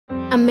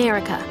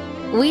America.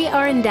 We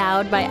are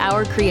endowed by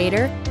our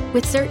Creator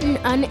with certain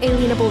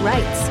unalienable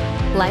rights: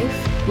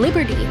 life,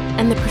 liberty,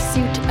 and the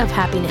pursuit of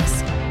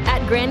happiness.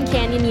 At Grand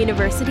Canyon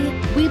University,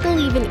 we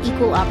believe in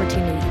equal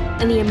opportunity,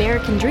 and the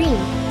American dream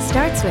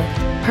starts with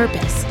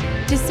purpose.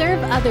 To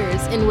serve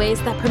others in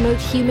ways that promote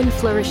human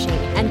flourishing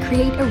and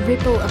create a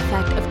ripple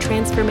effect of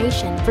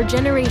transformation for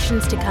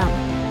generations to come.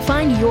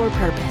 Find your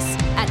purpose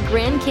at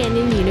Grand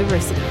Canyon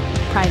University.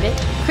 Private,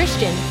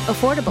 Christian,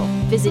 affordable.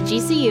 Visit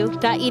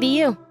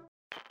gcu.edu.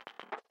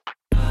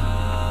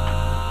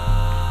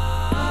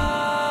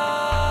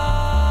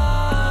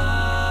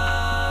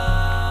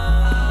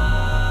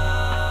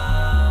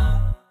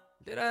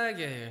 Did I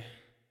get here?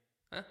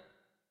 Huh?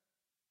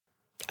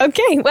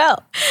 Okay,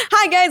 well,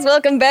 hi guys,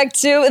 welcome back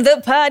to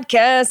the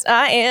podcast.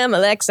 I am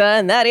Alexa,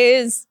 and that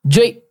is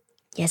Jay.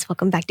 Yes,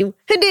 welcome back to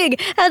Dig.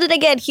 How did I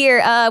get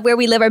here? Where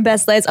we live our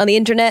best lives on the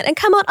internet and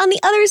come out on the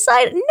other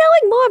side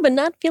knowing more but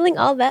not feeling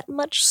all that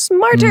much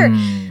smarter.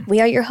 We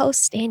are your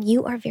hosts, and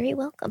you are very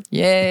welcome.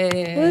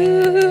 Yay!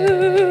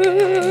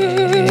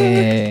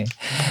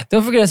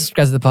 Don't forget to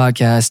subscribe to the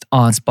podcast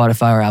on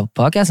Spotify or Apple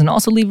Podcasts, and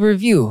also leave a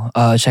review.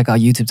 Check out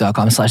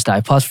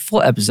youtube.com/divepods for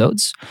full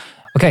episodes.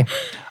 Okay,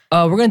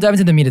 we're going to dive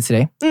into the meat of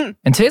today.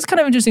 And today's kind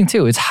of interesting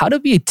too. It's how to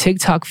be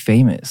TikTok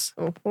famous.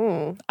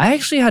 I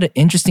actually had an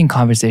interesting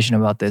conversation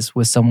about this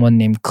with someone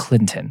named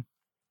Clinton.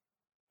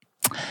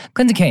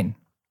 Clinton Kane.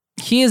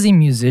 He is a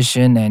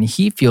musician, and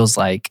he feels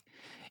like,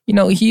 you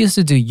know, he used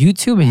to do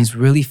YouTube, and he's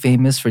really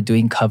famous for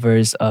doing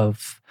covers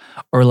of,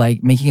 or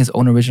like making his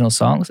own original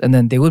songs. And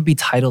then they would be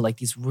titled like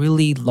these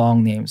really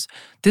long names.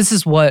 This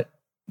is what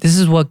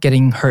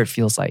getting hurt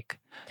feels like.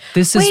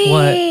 This is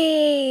what,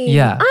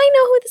 yeah. I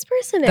know who this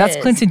person is. That's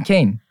Clinton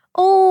Kane.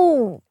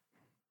 Oh,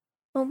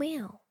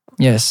 wow.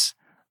 Yes.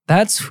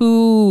 That's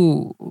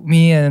who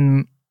me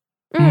and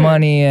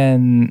Money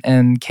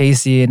and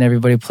Casey and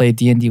everybody play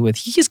D&D with.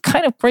 He's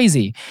kind of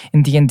crazy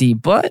in D&D,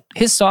 but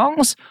his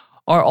songs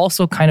are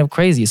also kind of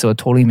crazy, so it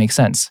totally makes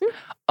sense.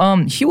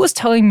 He was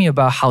telling me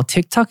about how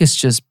TikTok is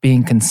just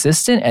being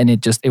consistent, and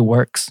it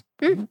works.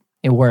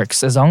 It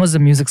works. As long as the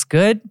music's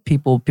good,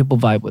 people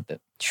vibe with it.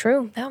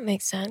 True, that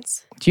makes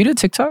sense. Do you do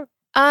TikTok?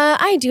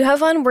 I do have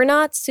one. We're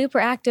not super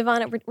active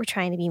on it. We're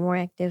trying to be more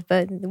active,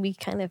 but we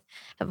kind of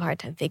have a hard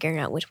time figuring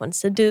out which ones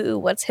to do,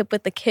 what's hip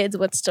with the kids,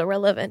 what's still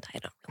relevant. I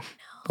don't really know.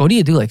 What do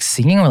you do? Like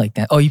singing or like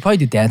that? Oh, you probably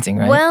do dancing,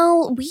 right?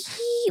 Well,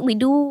 we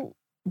do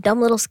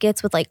dumb little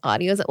skits with like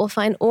audios that we'll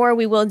find, or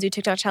we will do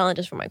TikTok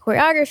challenges for my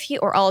choreography,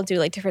 or I'll do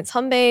like different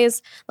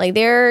sunbaes, like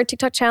their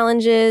TikTok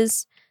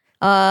challenges.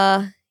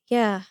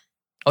 Yeah.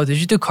 Oh, did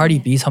you do Cardi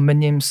B's Humbin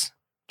Names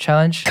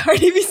challenge?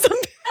 Cardi B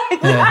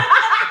sunbae. Yeah.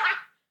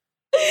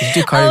 Did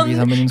you do Cardi B's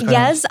Humbin Names challenge?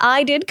 Yes,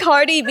 I did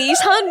Cardi B's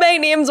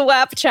Humbin Names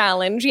WAP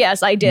challenge.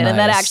 Yes, I did. Nice. And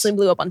that actually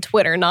blew up on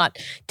Twitter, not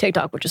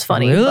TikTok, which is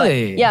funny.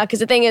 Really? But yeah, because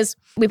the thing is,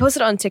 we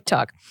posted it on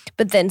TikTok,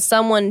 but then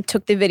someone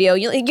took the video.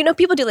 You know,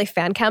 people do like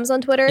fan cams on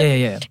Twitter.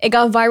 Yeah. It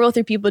got viral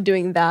through people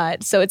doing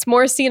that. So it's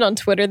more seen on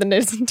Twitter than it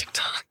is on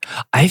TikTok.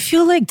 I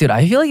feel like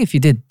if you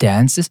did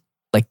dance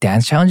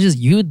challenges,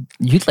 you'd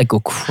like go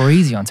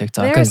crazy on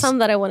TikTok. There are some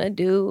that I want to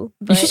do.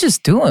 You should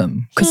just do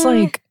them. Because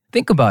like,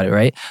 think about it,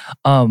 right?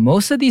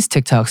 Most of these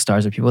TikTok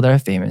stars or people that are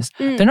famous,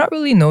 they're not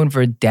really known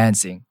for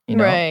dancing, you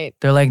know? Right.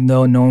 They're like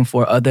known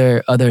for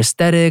other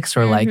aesthetics,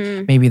 or like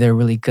maybe they're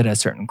really good at a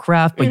certain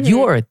craft, but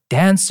you are a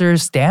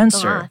dancer's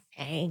dancer.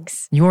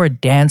 Thanks. You are a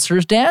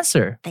dancer's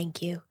dancer.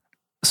 Thank you.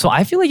 So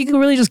I feel like you can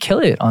really just kill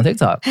it on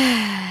TikTok.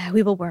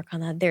 We will work on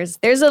that.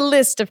 There's a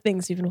list of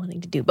things we've been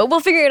wanting to do, but we'll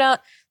figure it out.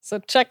 So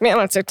check me out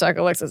on TikTok,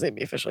 Alexa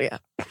CB Official, yeah.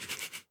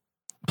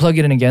 Plug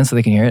it in again so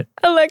they can hear it.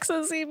 Alexa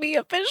CB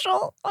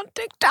Official on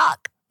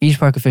TikTok. Each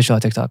Park Official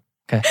on TikTok.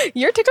 Okay.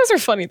 Your TikToks are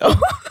funny though.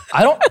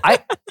 I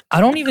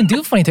don't even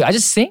do funny TikTok. I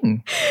just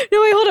sing.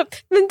 No, wait, hold up.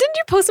 Then didn't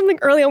you post something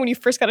early on when you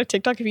first got a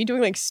TikTok of you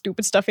doing like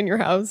stupid stuff in your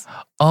house?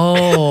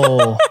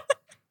 Oh.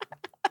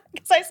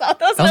 Because I saw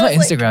those. That was my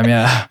Instagram,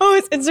 yeah. Oh,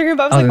 it's Instagram.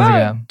 But I was like,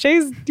 wow,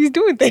 he's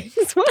doing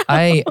things. Wow.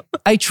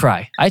 I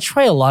try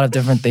a lot of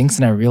different things,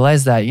 and I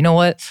realized that, you know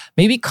what?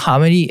 Maybe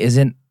comedy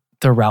isn't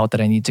the route that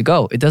I need to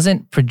go. It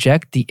doesn't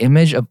project the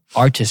image of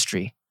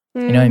artistry.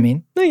 You know what I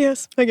mean? I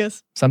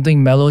guess.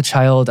 Something mellow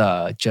child,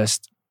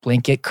 just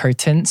blanket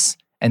curtains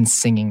and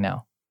singing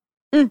now.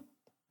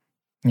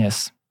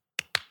 Yes.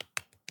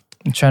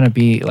 I'm trying to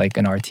be like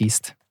an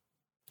artiste.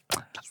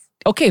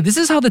 Okay, this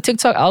is how the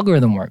TikTok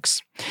algorithm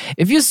works.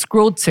 If you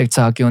scroll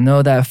TikTok, you'll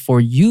know that For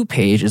You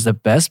page is the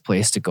best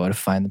place to go to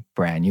find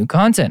brand new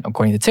content.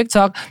 According to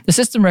TikTok, the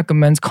system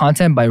recommends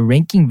content by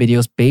ranking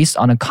videos based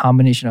on a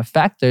combination of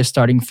factors,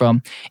 starting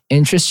from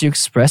interests you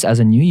express as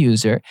a new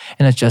user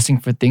and adjusting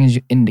for things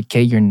you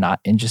indicate you're not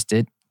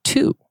interested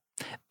to.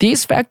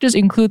 These factors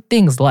include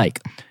things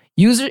like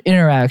user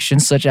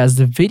interactions, such as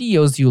the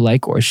videos you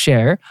like or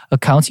share,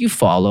 accounts you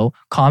follow,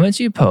 comments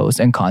you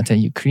post, and content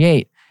you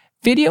create.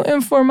 Video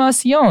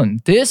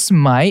información. This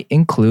might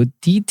include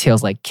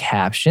details like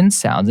captions,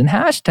 sounds, and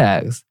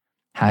hashtags.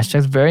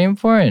 Hashtags very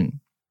important.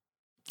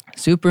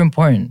 Super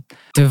important.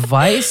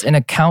 Device and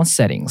account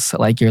settings,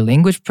 like your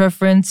language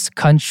preference,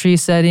 country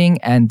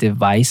setting, and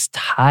device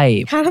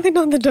type. How do they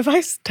know the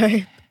device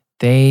type?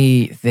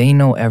 They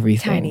know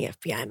everything. Tiny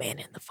FBI man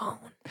in the phone.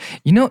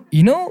 You know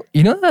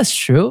that's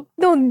true.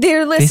 No,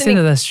 they're They say listening.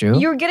 that that's true.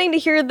 You're getting to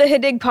hear the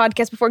Hidig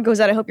podcast before it goes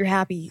out. I hope you're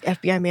happy,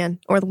 FBI man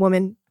or the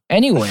woman.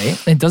 Anyway,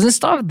 it doesn't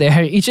stop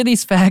there. Each of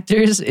these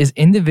factors is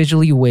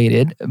individually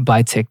weighted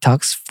by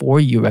TikTok's For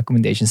You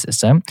recommendation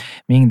system,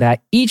 meaning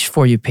that each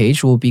For You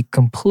page will be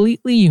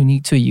completely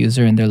unique to a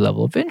user and their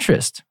level of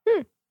interest.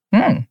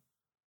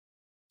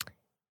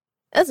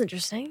 That's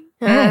interesting.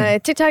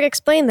 TikTok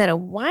explained that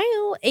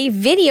while a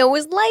video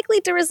is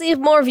likely to receive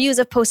more views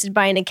if posted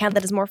by an account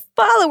that has more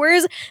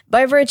followers,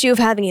 by virtue of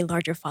having a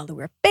larger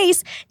follower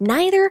base,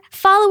 neither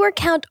follower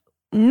count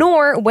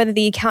nor whether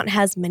the account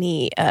has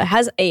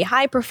a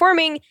high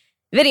performing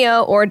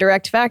video or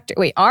direct factor.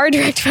 Wait, are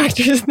direct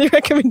factors in the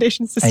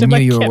recommendation I system? knew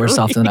you were can't worse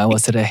off read. than I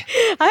was today.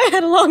 I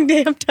had a long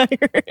day. I'm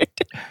tired.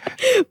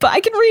 But I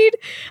can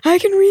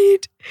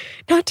read.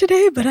 Not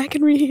today, but I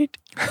can read.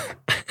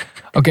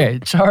 Okay,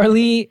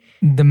 Charlie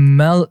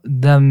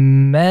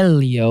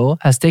D'Amelio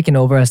has taken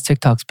over as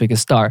TikTok's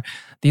biggest star.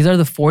 These are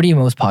the 40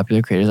 most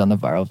popular creators on the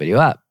viral video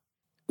app.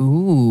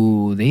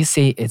 Ooh, they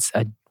say it's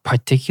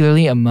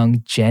particularly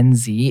among Gen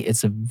Z,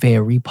 it's a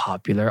very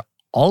popular,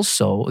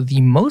 also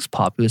the most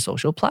popular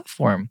social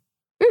platform.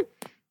 I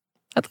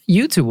thought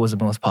YouTube was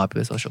the most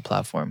popular social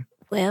platform.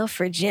 Well,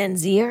 for Gen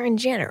Z or in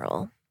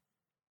general,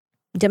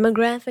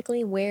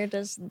 demographically, where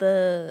does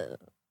the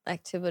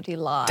activity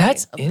lie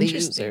That's of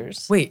interesting. the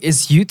users? Wait,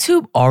 is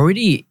YouTube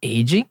already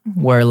aging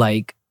where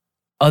like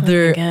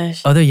other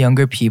gosh. other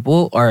younger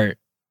people are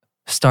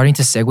starting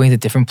to segue into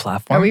different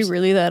platforms? Are we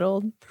really that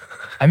old?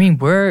 I mean,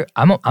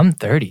 I'm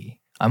 30.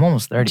 I'm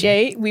almost 30.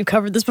 Jay, we've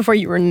covered this before.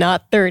 You were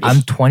not 30.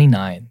 I'm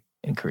 29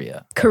 in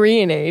Korea.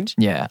 Korean age.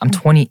 Yeah, I'm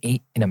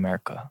 28 in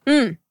America.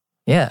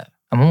 Yeah,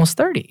 I'm almost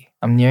 30.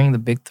 I'm nearing the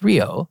big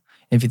 3-0.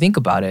 If you think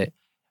about it,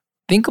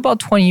 think about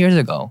 20 years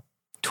ago.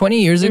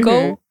 20 years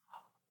ago,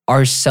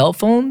 our cell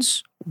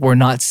phones were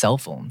not cell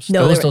phones.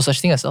 No, there was they no were-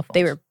 such thing as cell phones.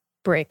 They were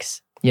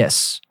bricks.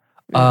 Yes.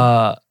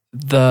 The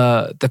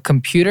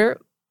computer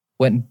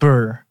went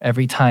burr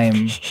every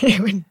time. It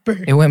went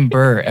burn. It went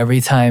burr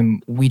every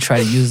time we try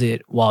to use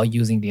it while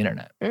using the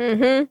internet.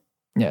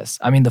 Mm-hmm. Yes.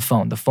 I mean the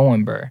phone. The phone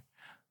went burr.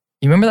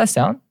 You remember that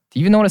sound? Do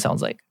you even know what it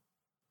sounds like?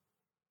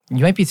 You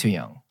might be too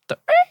young.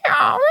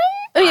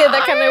 Oh yeah,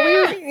 that kind of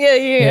weird.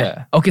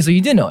 Yeah. Okay, so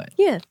you did know it.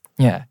 Yeah.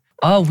 Yeah.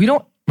 We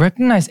don't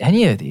recognize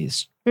any of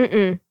these.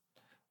 Mm-mm.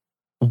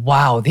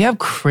 Wow, they have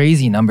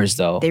crazy numbers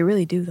though. They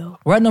really do though.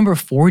 We're at number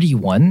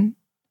 41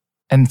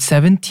 and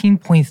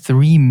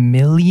 17.3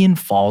 million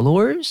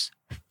followers.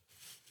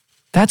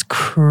 That's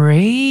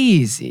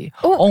crazy.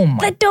 Oh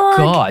my the dog.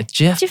 God.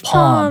 Jeff Jeff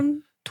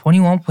Palm. Palm.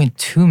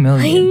 21.2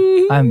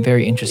 million. I'm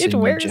very interested It in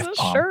your wears Jeff a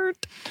Palm.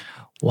 shirt.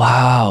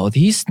 Wow,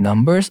 these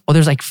numbers. Oh,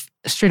 there's like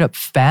straight up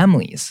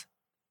families.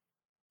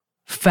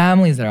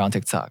 Families that are on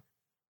TikTok.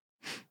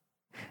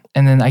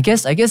 And then I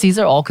guess these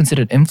are all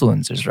considered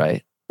influencers,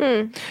 right?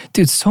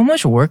 Dude, so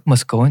much work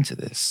must go into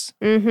this.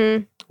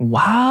 Mm-hmm.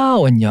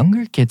 Wow, and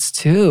younger kids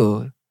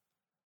too.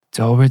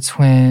 Dober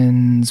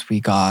twins. We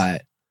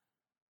got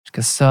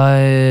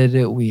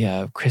Kasud. We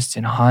have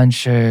Kristen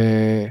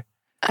Honsher.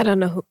 I don't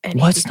know who any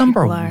of What's these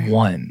number people are.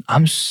 one?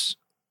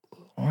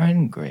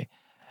 Lauren Gray,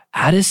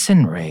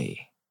 Addison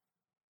Rae,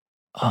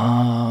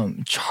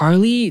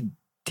 Charlie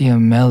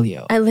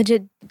D'Amelio.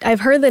 I've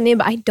heard the name,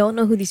 but I don't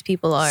know who these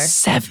people are.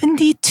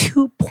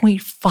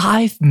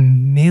 72.5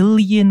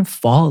 million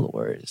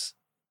followers.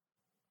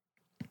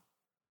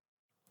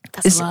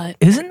 That's a lot.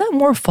 Isn't that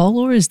more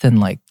followers than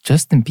like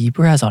Justin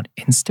Bieber has on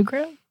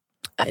Instagram?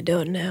 I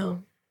don't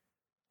know.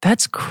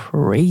 That's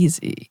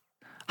crazy.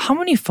 How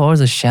many followers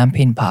does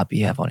Champagne Poppy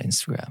have on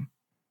Instagram?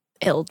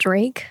 El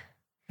Drake?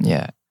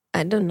 Yeah,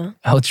 I don't know.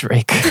 El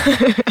Drake.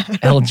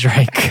 El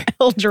Drake.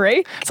 El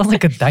Drake? Sounds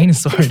like a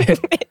dinosaur. Dude.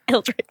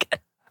 El Drake.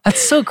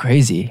 That's so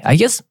crazy. I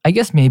guess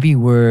maybe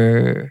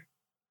we're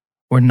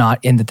not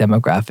in the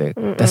demographic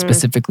that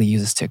specifically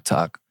uses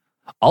TikTok.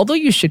 Although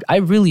I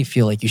really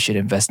feel like you should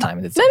invest time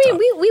in the TikTok. I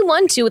mean, we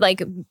want to,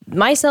 like,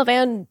 myself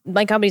and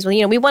my companies,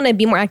 well, we want to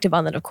be more active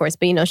on that, of course.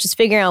 But, it's just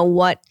figuring out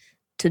what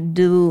to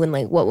do and,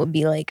 like, what would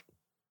be, like,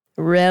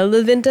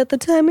 relevant at the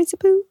time, I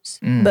suppose.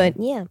 But,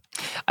 yeah.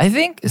 I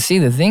think, the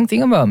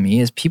thing about me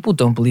is people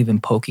don't believe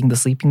in poking the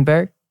sleeping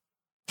bear.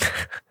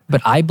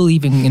 But I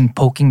believe in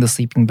poking the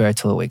sleeping bear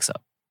till it wakes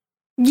up.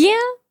 Yeah.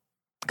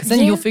 Because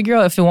then you'll figure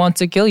out if it wants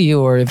to kill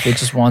you or if it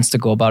just wants to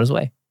go about its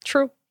way.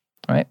 True.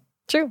 Right?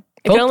 True.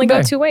 It Poke can only the go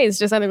bear. two ways.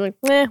 Just either like,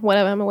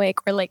 whatever, I'm awake.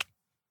 Or like,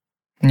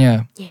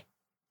 Yeah. Yeah.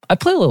 I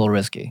play a little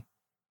risky.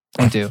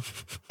 I do.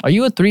 Are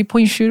you a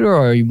 3-point shooter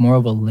or are you more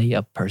of a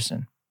layup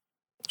person?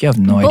 You have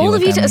no idea bold what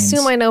of you that to means.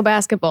 assume I know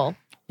basketball.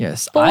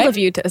 Yes. Bold of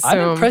you to assume.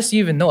 I'm impressed you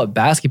even know what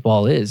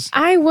basketball is.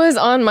 I was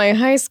on my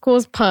high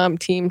school's pom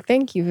team.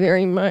 Thank you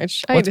very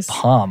much. What's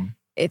pom?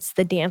 It's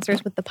the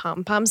dancers with the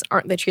pom-poms,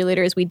 aren't the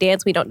cheerleaders. We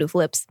dance, we don't do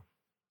flips.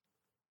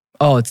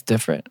 Oh, it's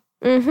different.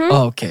 Mm-hmm.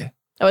 Oh, okay.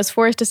 I was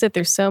forced to sit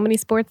through so many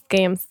sports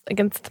games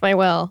against my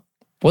will.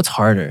 What's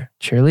harder,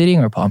 cheerleading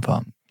or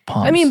pom-pom?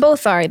 Poms. I mean,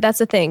 both are. That's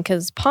the thing,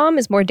 because pom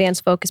is more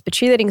dance focused, but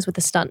cheerleading is with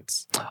the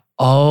stunts.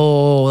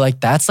 Oh, like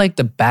that's like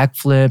the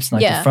backflips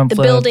and like the front the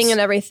flips. building and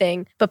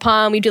everything. But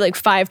pom, we do like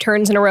 5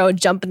 turns in a row,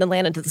 jump and then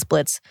land into the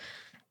splits.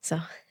 So.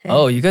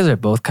 Oh, you guys are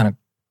both kind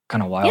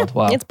of wild. Yeah,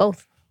 Wow. it's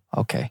both.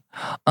 Okay.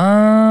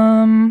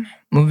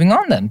 Moving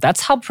on then.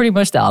 That's how pretty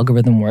much the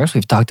algorithm works.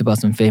 We've talked about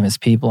some famous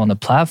people on the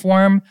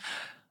platform.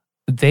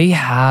 They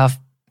have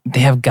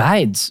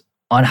guides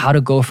on how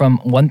to go from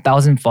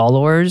 1,000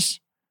 followers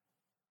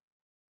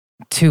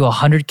to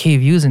 100K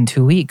views in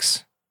 2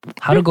 weeks.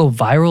 How to go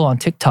viral on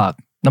TikTok.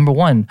 Number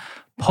 1,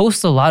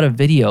 post a lot of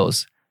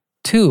videos.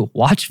 2,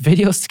 watch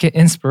videos to get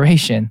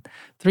inspiration.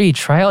 3,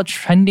 try out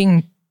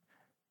trending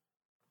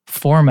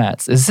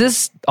formats.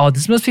 This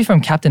must be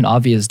from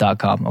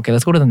CaptainObvious.com. Okay,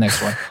 let's go to the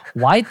next one.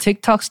 Why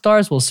TikTok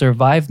stars will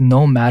survive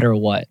no matter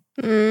what.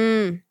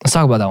 Let's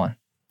talk about that one.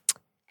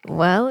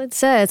 Well, it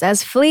says,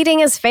 as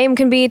fleeting as fame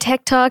can be,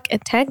 TikTok is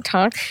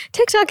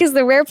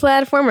the rare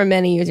platform where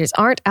many users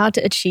aren't out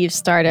to achieve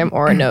stardom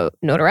or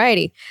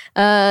notoriety.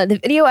 The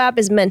video app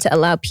is meant to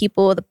allow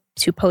people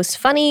to post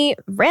funny,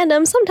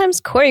 random, sometimes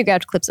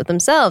choreographed clips of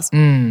themselves.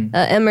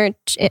 Emma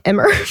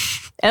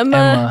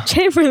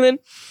Chamberlain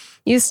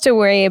used to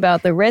worry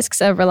about the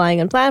risks of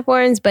relying on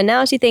platforms, but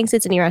now she thinks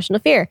it's an irrational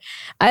fear.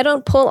 I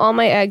don't pull all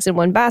my eggs in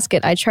one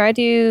basket. I try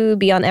to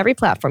be on every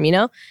platform, you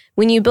know?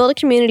 When you build a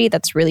community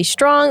that's really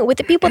strong with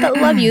the people that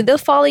love you, they'll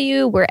follow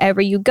you wherever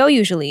you go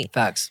usually.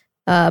 Facts.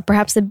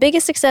 Perhaps the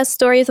biggest success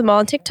story of them all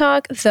on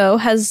TikTok, though,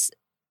 has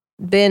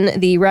been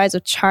the rise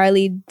of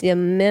Charli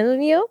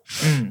D'Amelio.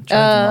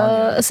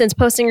 Since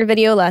posting her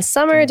video last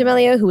summer,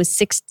 D'Amelio, who was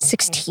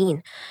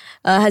 16,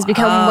 has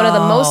become one of the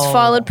most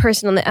followed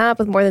person on the app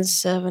with more than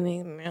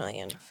 70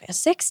 million fans.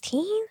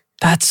 16?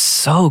 That's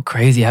so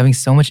crazy, having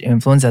so much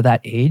influence at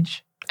that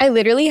age. I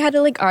literally had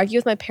to like argue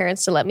with my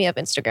parents to let me have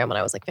Instagram when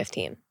I was like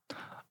 15.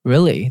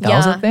 Really? That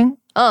was a thing?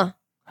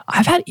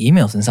 I've had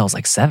email since I was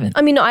like 7.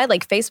 I mean, no, I had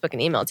like Facebook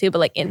and email too, but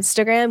like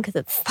Instagram, because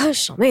it's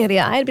social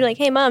media. I'd be like,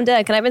 hey, mom,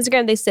 dad, can I have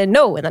Instagram? They said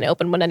no, and then I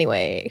opened one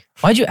anyway.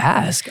 Why'd you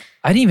ask?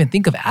 I didn't even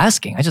think of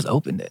asking. I just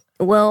opened it.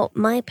 Well,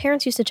 my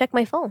parents used to check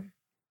my phone.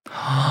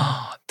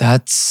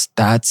 That's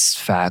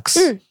facts.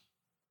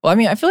 Well, I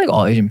mean, I feel like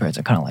all Asian parents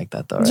are kind of like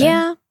that though, right?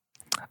 Yeah.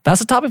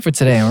 That's the topic for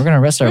today, and we're going to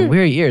rest our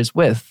weary ears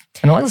with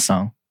an Alexa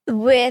song.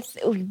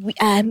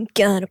 I'm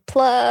gonna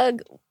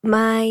plug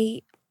my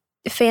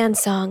fan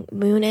song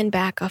Moon and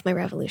Back off my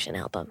Revolution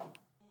album.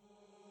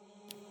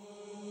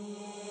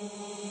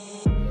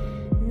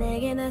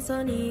 내게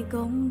나선 이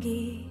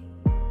공기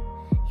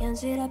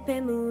현실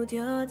앞에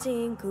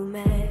무뎌진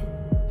꿈에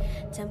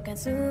잠깐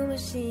숨을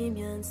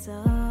쉬면서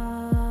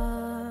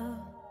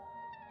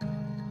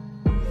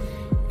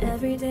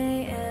Every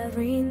day,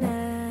 every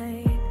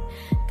night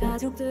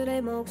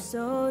가족들의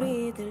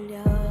목소리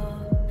들려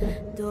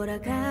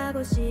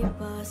돌아가고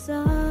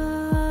싶어서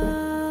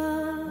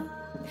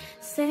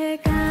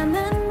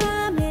새까만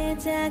맘에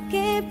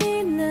작게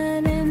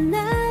빛나는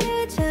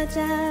나를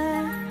찾아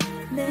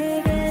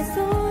내게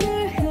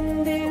손을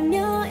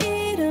흔들며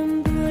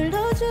이름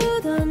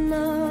불러주던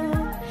너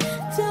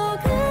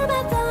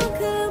조그맣던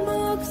그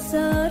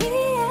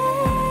목소리에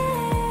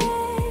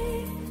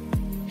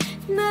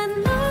난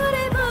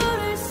노래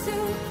부를 수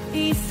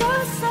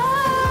있었어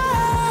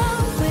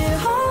We're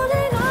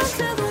holding on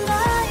to the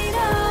light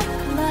up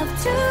Love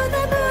to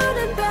the moon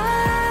and back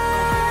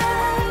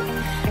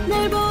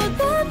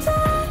날보다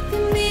작은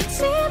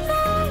빛이 나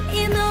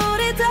이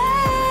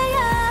노래다야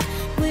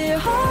We're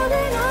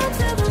holding on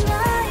to the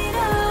light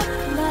up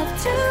Love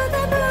to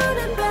the moon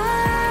and back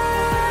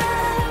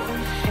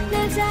날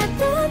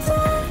잡던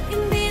작은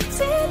빛이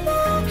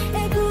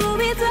나의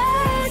꿈이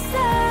됐어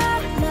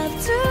Love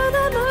to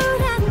the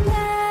moon and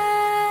back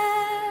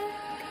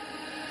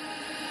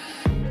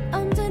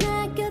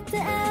언제나 곁에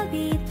I'll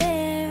be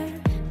there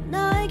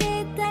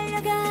너에게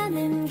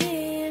달려가는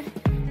길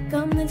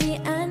겁나지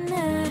않아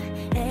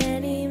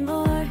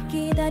anymore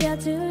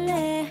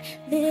기다려줄래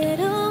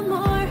little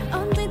more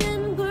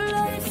언제든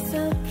불러 it's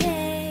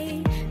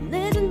okay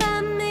늦은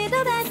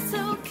밤에도 that's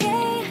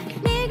okay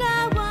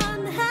네가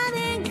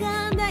원하는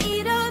건 다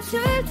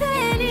이뤄줄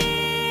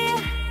테니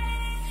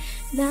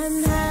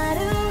난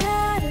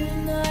하루하루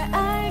널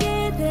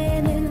알게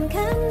되는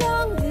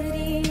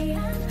감동들이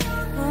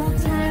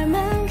벅찰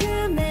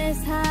만큼의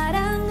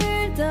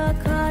사랑을 더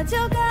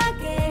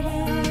커져가게 해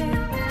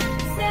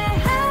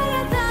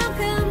새하얗던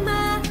그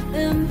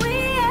마음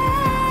위에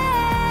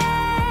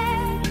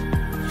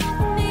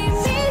네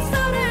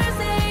미소를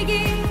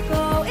새기고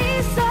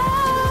있어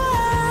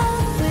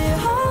We're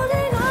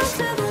holding on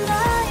to the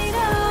light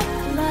up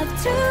Love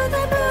to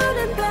the moon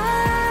and back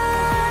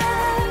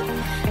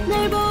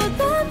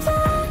날보다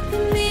작은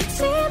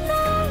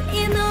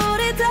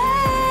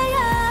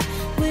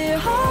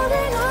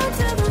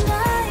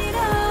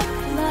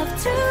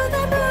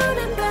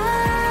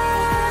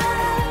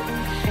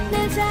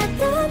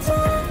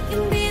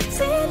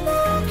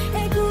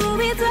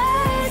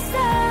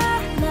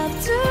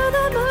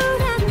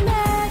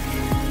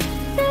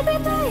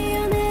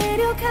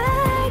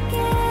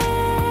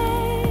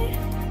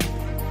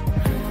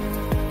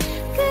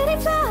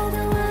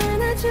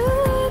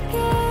안아줄게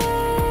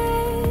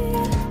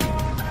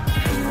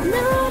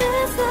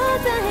너라서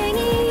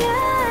다행이야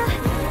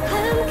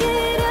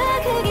함께라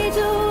그게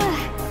좋아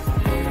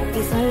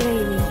이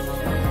설레임이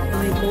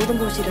너의 모든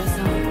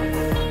곳이라서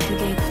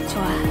그게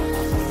좋아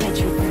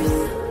Let you burst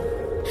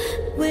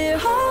We're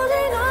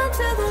holding on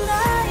to the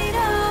light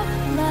of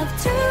love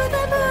to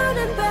the moon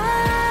and back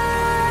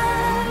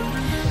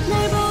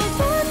날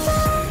보고서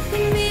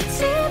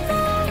미친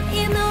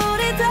너이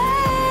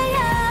노래다야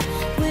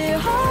We're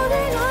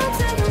holding on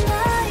to the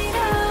light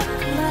of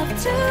love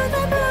to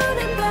the moon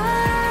and back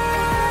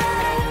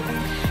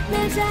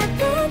날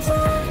잡고 저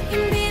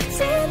빛이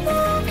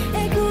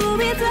너의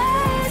꿈이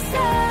됐어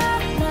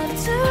Love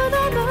to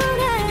the moon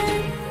and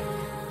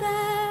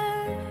back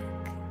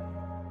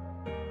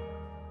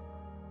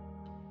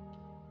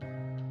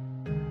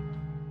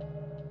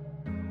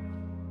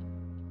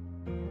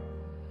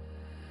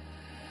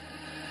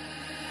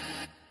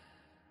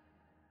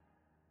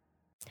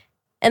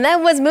And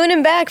that was Moon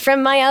and Back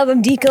from my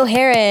album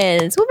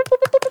Decoherence. Whoop, whoop,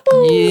 whoop, whoop,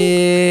 whoop.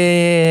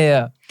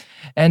 Yeah.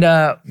 And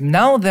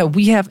now that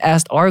we have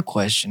asked our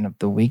question of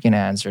the week and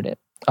answered it,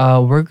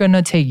 we're going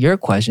to take your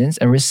questions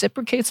and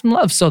reciprocate some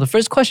love. So the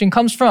first question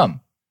comes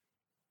from...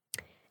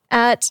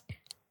 At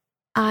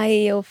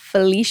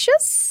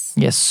Iofelicious?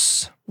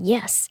 Yes.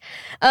 Yes.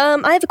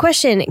 I have a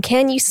question.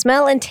 Can you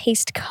smell and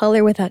taste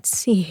color without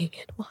seeing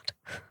it? What?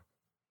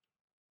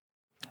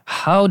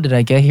 How did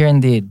I get here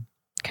indeed?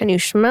 Can you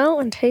smell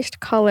and taste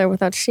color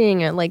without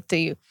seeing it? Like, do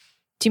you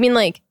mean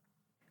like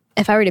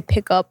if I were to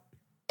pick up?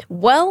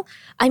 Well,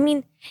 I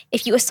mean,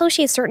 if you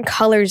associate certain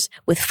colors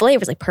with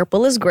flavors, like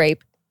purple is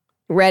grape,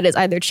 red is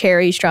either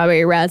cherry,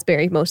 strawberry,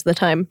 raspberry most of the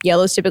time.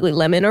 Yellow is typically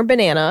lemon or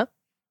banana.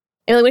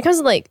 And like when it comes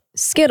to like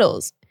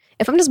Skittles,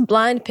 if I'm just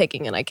blind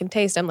picking and I can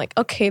taste, I'm like,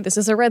 okay, this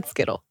is a red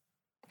Skittle.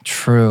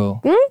 True.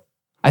 Hmm?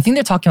 I think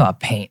they're talking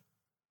about paint.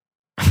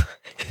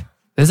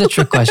 This is a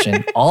trick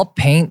question. All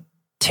paint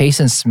tastes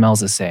and smells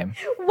the same.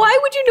 Why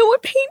would you know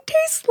what paint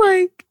tastes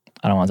like?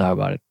 I don't want to talk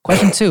about it.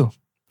 Question 2.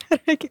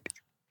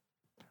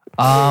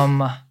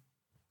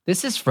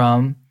 This is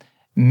from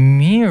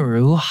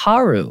Miru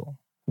Haru.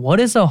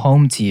 What is a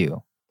home to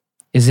you?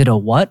 Is it a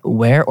what,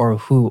 where, or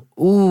who?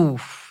 Ooh,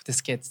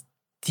 this gets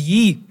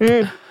deep.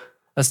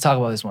 Let's talk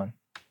about this one.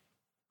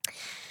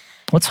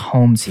 What's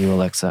home to you,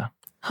 Alexa?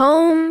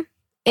 Home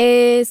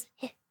is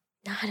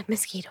not a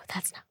mosquito.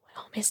 That's not what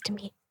home is to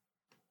me.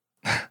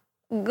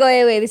 Go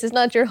away. This is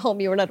not your home.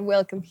 You are not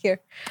welcome here.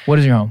 What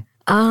is your home?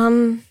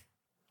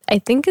 I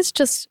think it's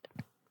just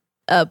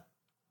a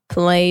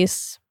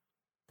place.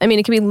 I mean,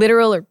 it could be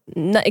literal or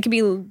not. It could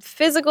be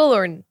physical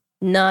or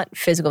not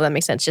physical. If that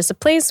makes sense. Just a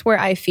place where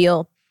I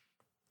feel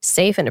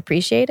safe and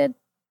appreciated.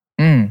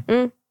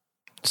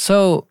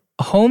 So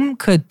home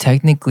could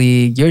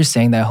technically, you're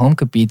saying that home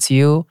could be to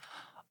you.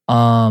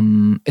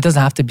 It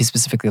doesn't have to be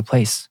specifically a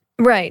place.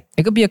 Right.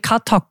 It could be a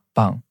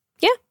카톡방.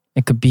 Yeah.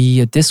 It could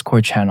be a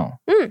Discord channel.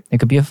 It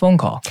could be a phone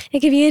call. It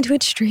could be a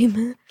Twitch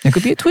stream. It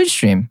could be a Twitch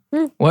stream.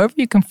 Wherever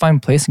you can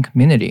find place and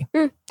community.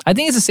 I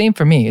think it's the same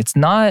for me. It's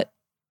not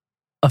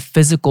a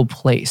physical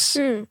place.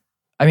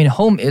 I mean,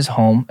 home is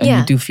home, and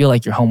you do feel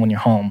like you're home when you're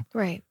home.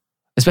 Right.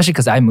 Especially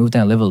because I moved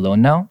and I live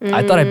alone now.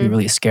 I thought I'd be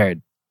really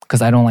scared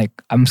because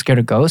I'm scared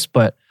of ghosts,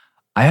 but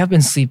I have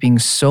been sleeping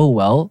so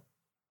well,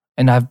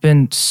 and I've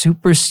been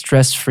super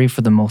stress-free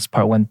for the most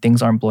part when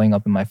things aren't blowing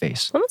up in my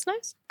face. Well, that's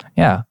nice.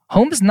 Yeah,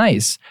 home is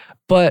nice,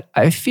 but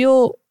I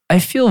feel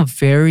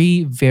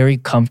very, very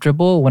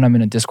comfortable when I'm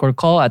in a Discord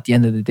call at the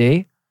end of the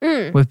day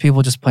with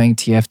people just playing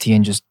TFT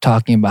and just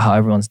talking about how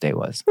everyone's day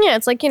was. Yeah,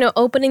 it's like,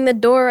 opening the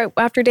door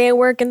after day of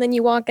work and then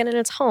you walk in and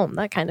it's home.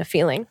 That kind of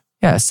feeling.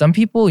 Yeah, some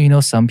people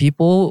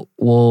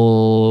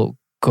will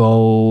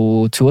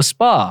go to a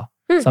spa.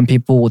 Some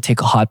people will take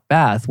a hot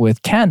bath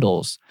with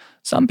candles.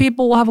 Some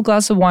people will have a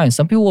glass of wine.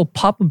 Some people will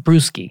pop a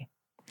brewski.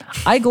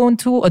 I go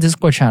into a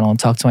Discord channel and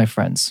talk to my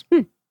friends.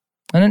 And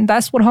then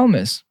that's what home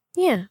is.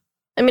 Yeah.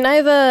 I mean, I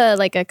have a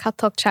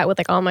katalk chat with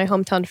all my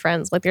hometown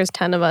friends. Like there's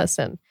 10 of us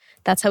and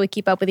that's how we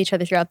keep up with each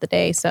other throughout the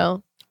day.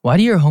 So why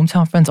do your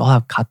hometown friends all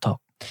have katalk?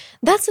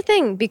 That's the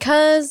thing,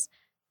 because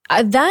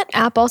that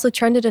app also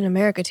trended in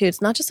America too.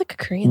 It's not just like a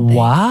Korean thing.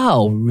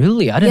 Wow,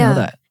 really? I didn't know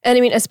that. And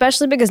I mean,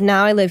 especially because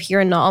now I live here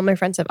and not all my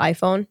friends have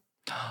iPhone.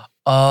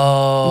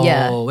 Oh.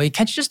 Yeah. Wait,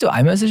 can't you just do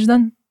iMessage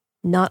then?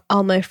 Not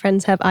all my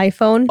friends have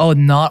iPhone. Oh,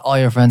 not all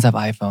your friends have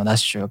iPhone.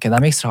 That's true. Okay,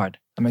 that makes it hard.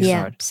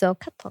 So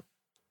katalk.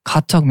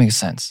 Katalk makes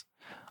sense.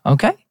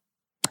 Okay.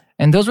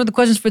 And those were the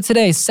questions for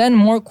today. Send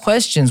more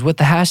questions with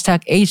the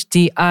hashtag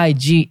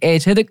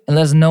HDIGH. Hit it and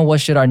let us know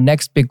what should our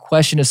next big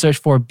question to search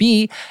for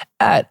be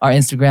at our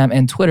Instagram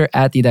and Twitter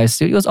at The Dive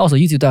Studios. Also,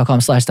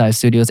 youtube.com/Dive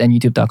Studios and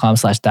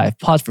youtube.com/Dive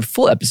Pods for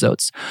full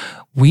episodes.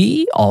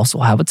 We also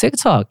have a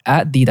TikTok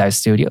at The Dive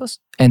Studios.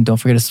 And don't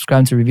forget to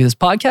subscribe to review this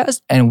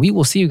podcast. And we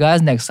will see you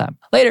guys next time.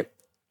 Later.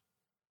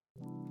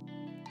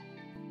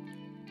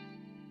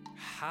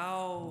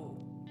 How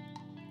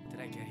did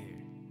I get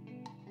here?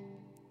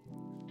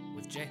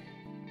 With Jay.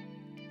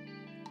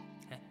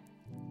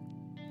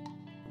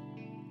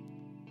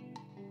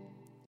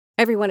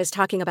 Everyone is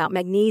talking about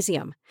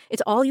magnesium.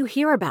 It's all you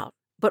hear about.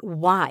 But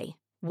why?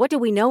 What do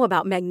we know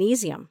about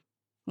magnesium?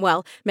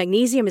 Well,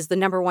 magnesium is the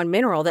number one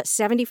mineral that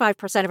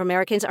 75% of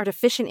Americans are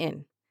deficient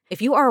in.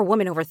 If you are a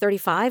woman over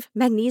 35,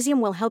 magnesium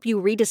will help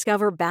you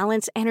rediscover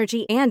balance,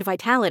 energy, and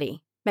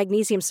vitality.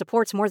 Magnesium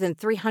supports more than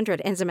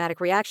 300 enzymatic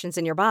reactions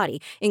in your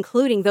body,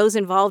 including those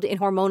involved in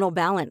hormonal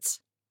balance.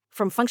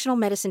 From functional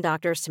medicine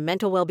doctors to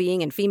mental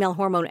well-being and female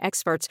hormone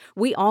experts,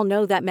 we all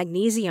know that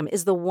magnesium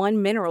is the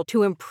one mineral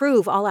to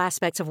improve all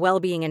aspects of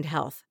well-being and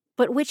health.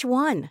 But which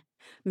one?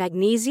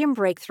 Magnesium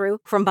Breakthrough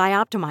from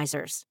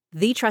Bioptimizers,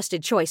 the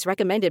trusted choice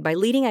recommended by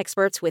leading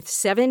experts with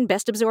 7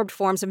 best-absorbed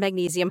forms of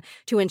magnesium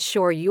to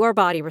ensure your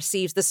body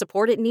receives the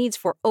support it needs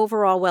for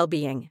overall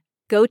well-being.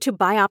 Go to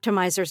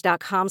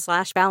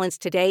bioptimizers.com/balance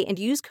today and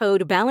use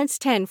code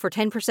BALANCE10 for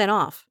 10%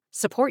 off.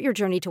 Support your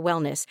journey to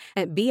wellness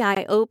at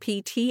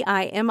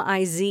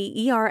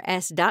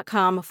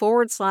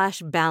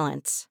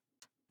bioptimizers.com/balance.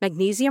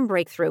 Magnesium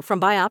Breakthrough from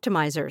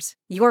Bioptimizers,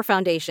 your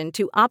foundation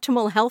to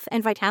optimal health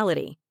and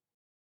vitality.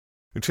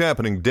 It's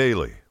happening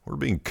daily. We're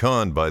being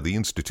conned by the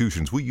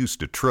institutions we used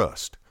to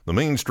trust. The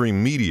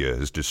mainstream media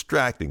is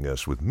distracting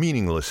us with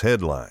meaningless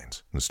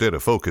headlines instead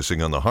of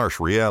focusing on the harsh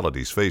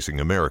realities facing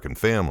American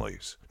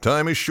families.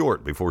 Time is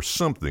short before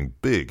something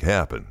big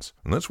happens,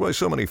 and that's why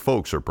so many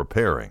folks are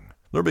preparing.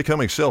 They're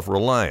becoming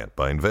self-reliant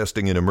by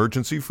investing in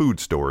emergency food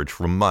storage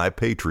from My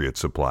Patriot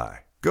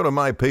Supply. Go to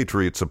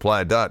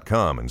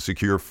MyPatriotSupply.com and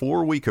secure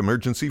 4-week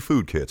emergency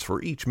food kits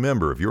for each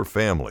member of your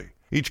family.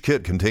 Each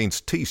kit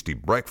contains tasty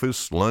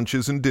breakfasts,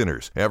 lunches, and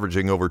dinners,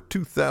 averaging over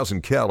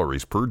 2,000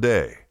 calories per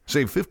day.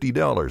 Save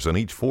 $50 on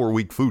each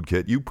 4-week food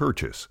kit you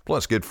purchase.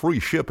 Plus, get free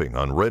shipping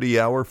on Ready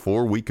Hour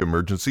 4-week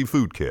emergency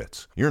food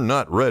kits. You're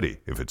not ready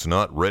if it's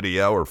not Ready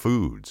Hour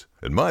Foods.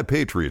 At My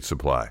Patriot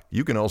Supply,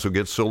 you can also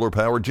get solar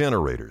power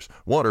generators,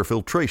 water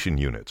filtration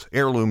units,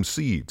 heirloom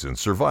seeds, and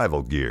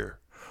survival gear.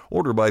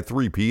 Order by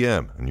 3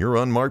 p.m. and your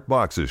unmarked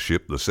boxes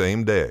ship the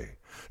same day.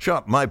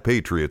 Shop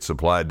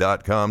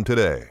MyPatriotSupply.com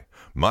today.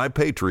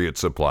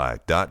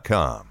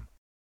 MyPatriotSupply.com.